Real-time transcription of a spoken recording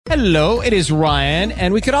Hello, it is Ryan,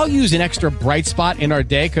 and we could all use an extra bright spot in our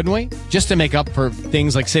day, couldn't we? Just to make up for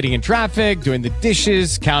things like sitting in traffic, doing the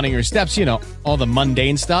dishes, counting your steps, you know, all the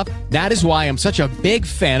mundane stuff. That is why I'm such a big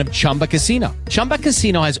fan of Chumba Casino. Chumba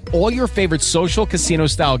Casino has all your favorite social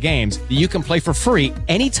casino-style games that you can play for free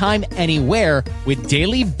anytime, anywhere with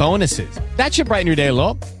daily bonuses. That should brighten your day a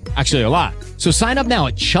little. Actually, a lot. So sign up now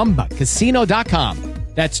at ChumbaCasino.com.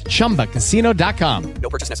 That's ChumbaCasino.com. No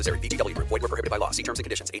purchase necessary. VGW Group. Void where prohibited by law. See terms and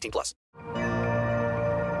conditions. 18 plus.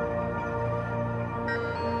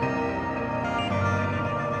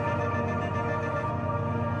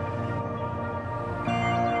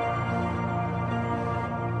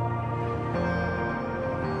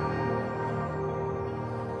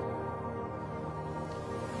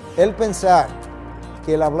 El pensar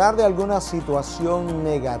que el hablar de alguna situación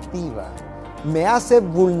negativa me hace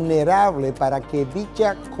vulnerable para que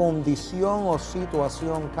dicha condición o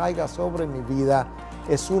situación caiga sobre mi vida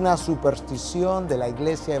es una superstición de la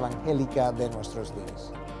iglesia evangélica de nuestros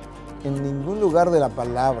días. En ningún lugar de la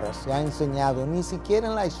palabra se ha enseñado, ni siquiera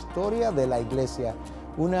en la historia de la iglesia,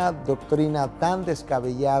 una doctrina tan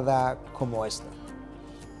descabellada como esta.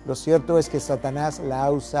 Lo cierto es que Satanás la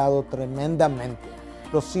ha usado tremendamente.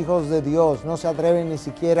 Los hijos de Dios no se atreven ni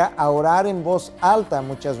siquiera a orar en voz alta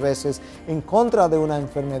muchas veces en contra de una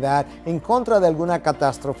enfermedad, en contra de alguna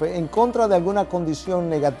catástrofe, en contra de alguna condición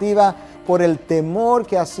negativa, por el temor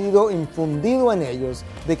que ha sido infundido en ellos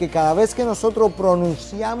de que cada vez que nosotros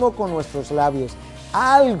pronunciamos con nuestros labios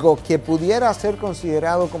algo que pudiera ser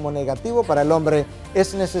considerado como negativo para el hombre,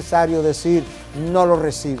 es necesario decir, no lo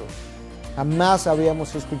recibo. Jamás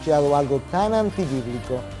habíamos escuchado algo tan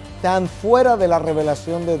antibíblico, tan fuera de la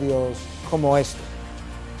revelación de Dios como esto.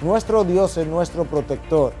 Nuestro Dios es nuestro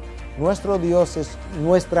protector, nuestro Dios es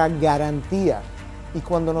nuestra garantía. Y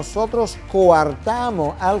cuando nosotros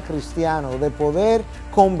coartamos al cristiano de poder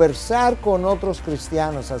conversar con otros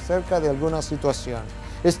cristianos acerca de alguna situación,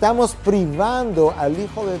 estamos privando al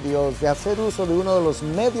Hijo de Dios de hacer uso de uno de los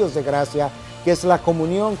medios de gracia, que es la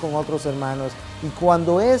comunión con otros hermanos. Y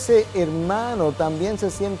cuando ese hermano también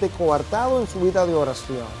se siente coartado en su vida de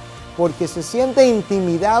oración, porque se siente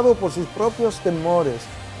intimidado por sus propios temores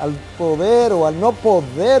al poder o al no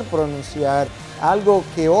poder pronunciar algo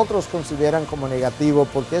que otros consideran como negativo,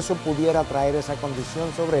 porque eso pudiera traer esa condición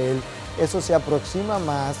sobre él, eso se aproxima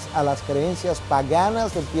más a las creencias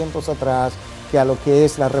paganas de tiempos atrás que a lo que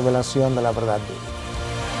es la revelación de la verdad bíblica.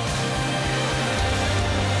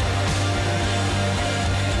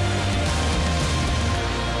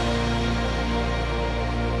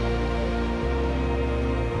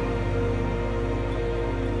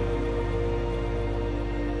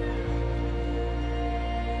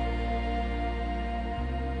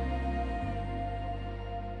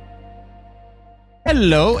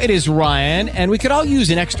 Hello, it is Ryan, and we could all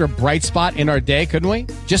use an extra bright spot in our day, couldn't we?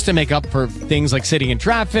 Just to make up for things like sitting in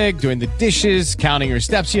traffic, doing the dishes, counting your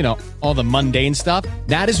steps, you know, all the mundane stuff.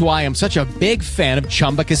 That is why I'm such a big fan of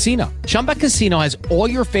Chumba Casino. Chumba Casino has all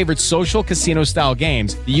your favorite social casino-style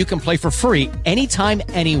games that you can play for free anytime,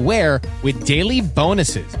 anywhere with daily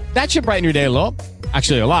bonuses. That should brighten your day a little.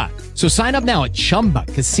 Actually, a lot. So sign up now at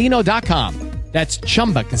ChumbaCasino.com. That's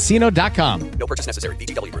ChumbaCasino.com. No purchase necessary.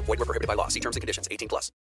 VGW Group. Void where prohibited by law. See terms and conditions. 18 plus.